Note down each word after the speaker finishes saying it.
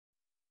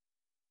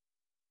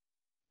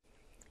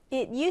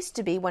It used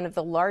to be one of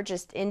the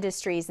largest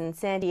industries in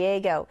San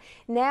Diego.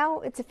 Now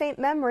it's a faint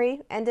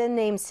memory and a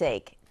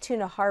namesake.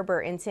 Tuna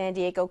Harbor in San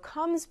Diego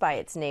comes by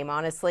its name,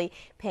 honestly,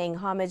 paying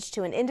homage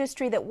to an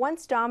industry that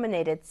once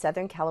dominated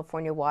Southern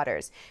California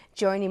waters.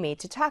 Joining me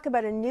to talk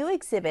about a new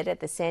exhibit at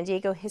the San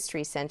Diego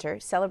History Center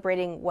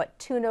celebrating what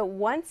tuna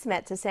once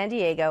meant to San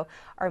Diego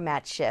are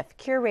Matt Schiff,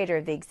 curator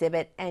of the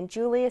exhibit, and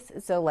Julius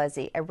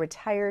Zolezzi, a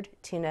retired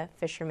tuna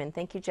fisherman.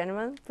 Thank you,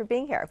 gentlemen, for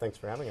being here. Thanks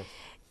for having us.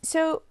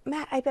 So,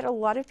 Matt, I bet a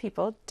lot of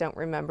people don't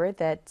remember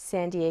that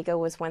San Diego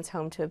was once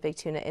home to a big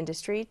tuna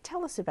industry.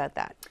 Tell us about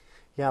that.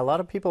 Yeah, a lot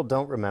of people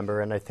don't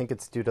remember, and I think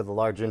it's due to the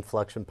large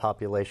influx in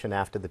population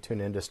after the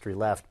tuna industry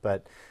left.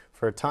 But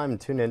for a time, the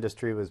tuna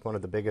industry was one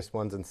of the biggest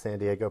ones in San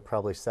Diego,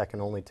 probably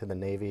second only to the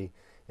Navy,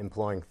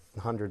 employing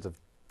hundreds of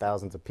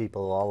thousands of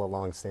people all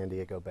along San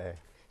Diego Bay.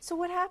 So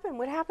what happened?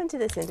 What happened to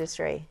this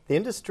industry? The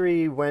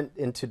industry went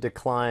into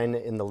decline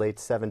in the late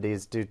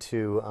 70s due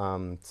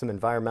to some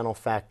environmental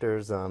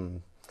factors,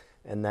 and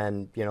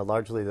then,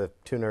 largely the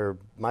tuna are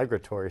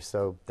migratory,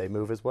 so they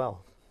move as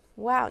well.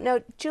 Wow.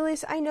 Now,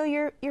 Julius, I know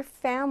your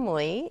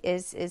family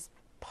is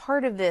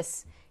part of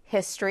this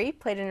history,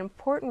 played an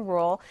important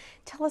role.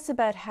 Tell us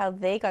about how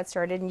they got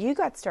started and you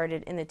got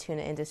started in the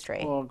tuna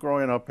industry. Well,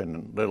 growing up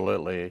in Little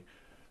Italy,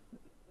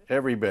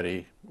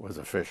 everybody was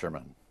a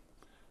fisherman.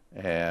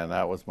 And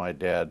that was my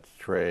dad's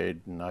trade,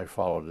 and I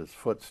followed his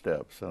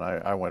footsteps. And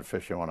I went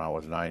fishing when I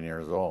was 9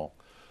 years old.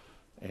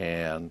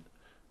 And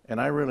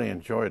I really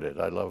enjoyed it.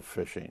 I love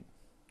fishing.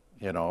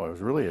 It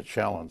was really a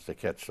challenge to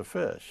catch the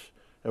fish.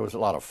 It was a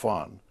lot of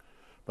fun.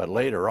 But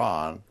later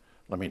on,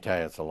 let me tell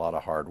you, it's a lot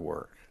of hard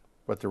work.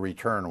 But the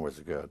return was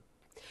good.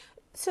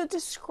 So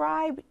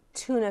describe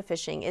tuna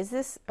fishing.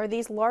 Are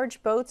these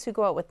large boats who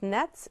go out with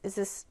nets? Is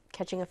this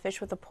catching a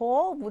fish with a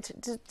pole?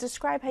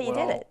 Describe how you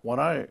did it. When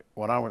I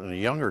was in the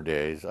younger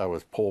days, I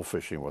was pole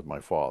fishing with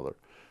my father.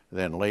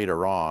 Then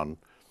later on,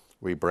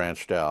 we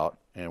branched out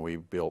and we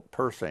built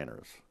purse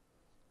seiners,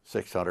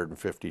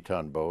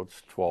 650-ton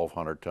boats,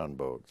 1,200-ton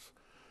boats.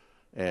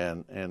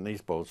 And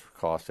these boats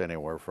cost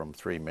anywhere from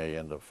 $3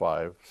 million to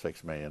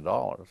 $5-6 million.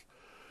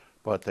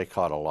 But they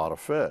caught a lot of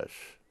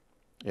fish.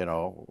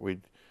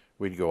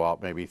 We'd go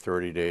out maybe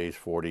 30 days,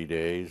 40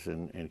 days,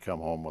 and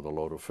come home with a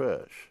load of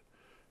fish.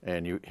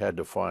 And you had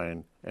to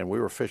find, and we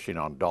were fishing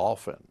on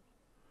dolphin,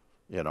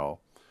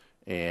 and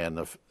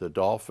the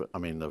dolphin,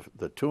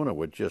 the tuna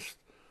would just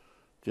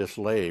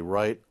lay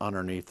right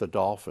underneath the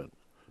dolphin.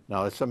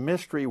 Now, it's a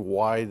mystery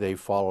why they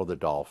follow the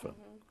dolphin.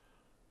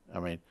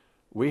 Mm-hmm.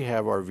 We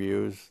have our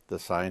views, the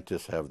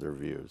scientists have their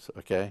views,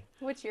 okay?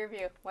 What's your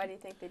view? Why do you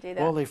think they do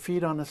that? Well, they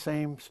feed on the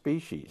same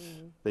species.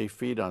 Mm-hmm. They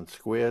feed on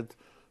squid,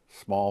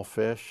 small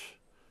fish,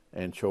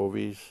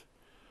 anchovies,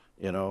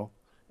 and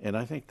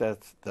I think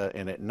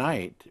and at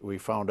night, we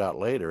found out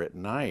later, at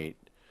night,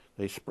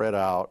 they spread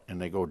out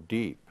and they go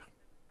deep,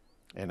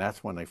 and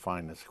that's when they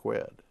find the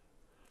squid.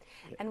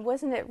 And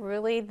wasn't it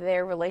really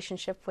their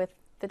relationship with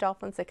the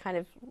dolphins that kind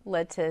of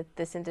led to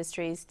this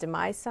industry's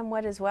demise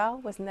somewhat as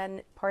well? Wasn't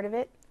that part of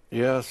it?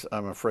 Yes,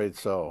 I'm afraid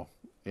so,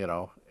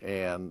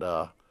 and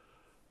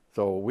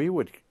so we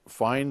would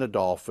find the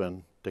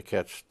dolphin to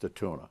catch the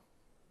tuna,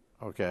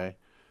 okay?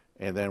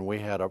 And then we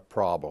had a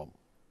problem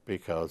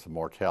because of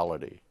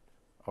mortality,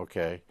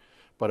 okay?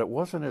 But it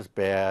wasn't as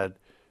bad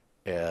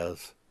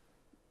as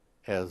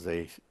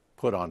they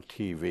put on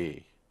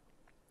TV,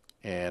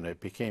 and it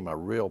became a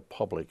real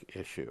public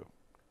issue.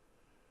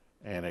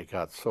 And it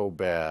got so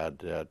bad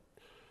that,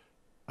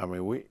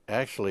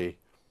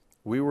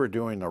 we were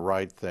doing the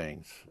right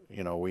things.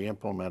 We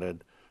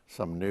implemented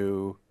some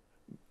new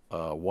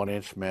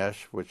 1-inch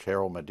mesh, which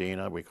Harold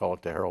Medina, we call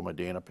it the Harold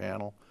Medina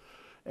panel,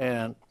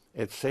 and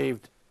it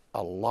saved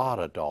a lot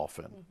of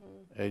dolphin.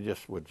 Mm-hmm. It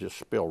would just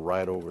spill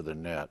right over the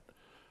net,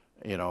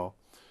 and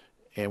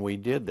we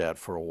did that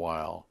for a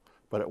while,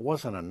 but it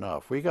wasn't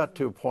enough. We got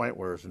to a point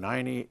where it was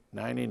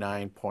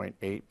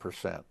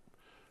 99.8%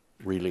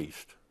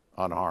 released,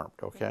 unharmed,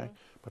 okay? Mm-hmm.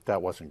 But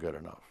that wasn't good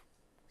enough.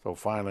 So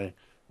finally,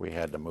 we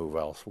had to move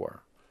elsewhere.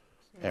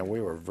 Mm-hmm. And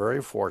we were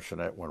very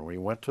fortunate when we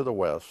went to the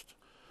West,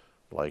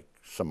 like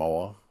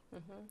Samoa,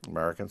 mm-hmm.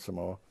 American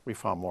Samoa, we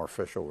found more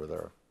fish over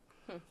there.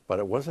 Hmm. But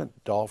it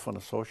wasn't dolphin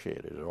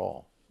associated at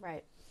all.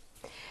 Right.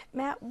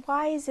 Matt,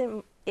 why is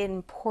it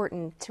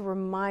important to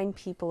remind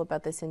people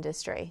about this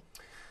industry?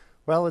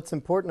 Well, it's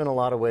important in a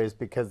lot of ways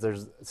because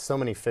there's so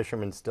many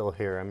fishermen still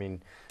here.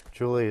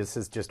 Julius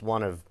is just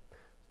one of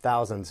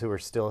thousands who are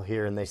still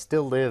here, and they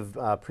still live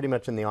pretty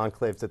much in the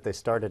enclaves that they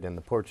started in.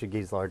 The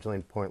Portuguese largely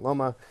in Point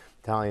Loma,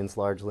 Italians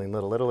largely in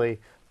Little Italy,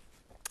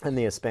 and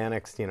the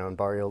Hispanics, in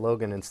Barrio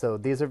Logan. And so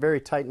these are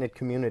very tight-knit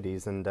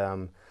communities, and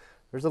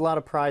there's a lot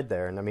of pride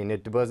there. And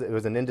it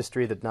was an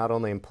industry that not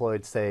only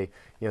employed, say,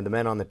 the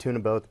men on the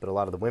tuna boats, but a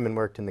lot of the women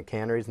worked in the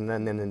canneries. And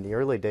then in the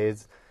early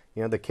days,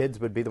 the kids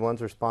would be the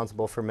ones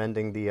responsible for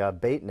mending the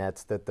bait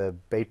nets that the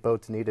bait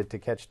boats needed to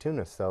catch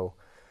tuna. So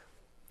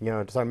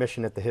it's our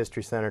mission at the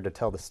History Center to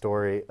tell the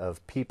story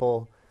of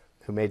people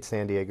who made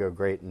San Diego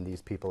great, and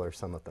these people are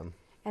some of them.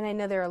 And I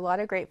know there are a lot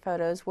of great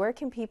photos. Where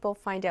can people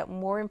find out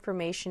more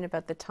information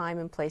about the time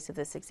and place of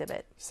this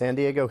exhibit?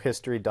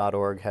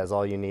 SanDiegoHistory.org has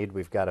all you need.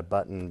 We've got a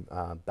button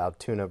about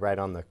tuna right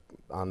on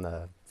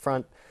the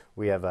front.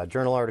 We have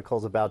journal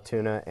articles about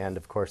tuna, and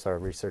of course our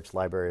research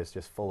library is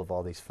just full of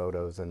all these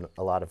photos and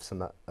a lot of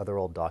some other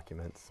old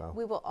documents. So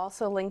we will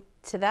also link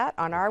to that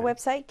on our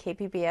website,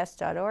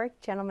 kpbs.org.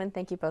 Gentlemen,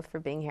 thank you both for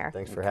being here.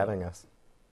 Thanks for having us.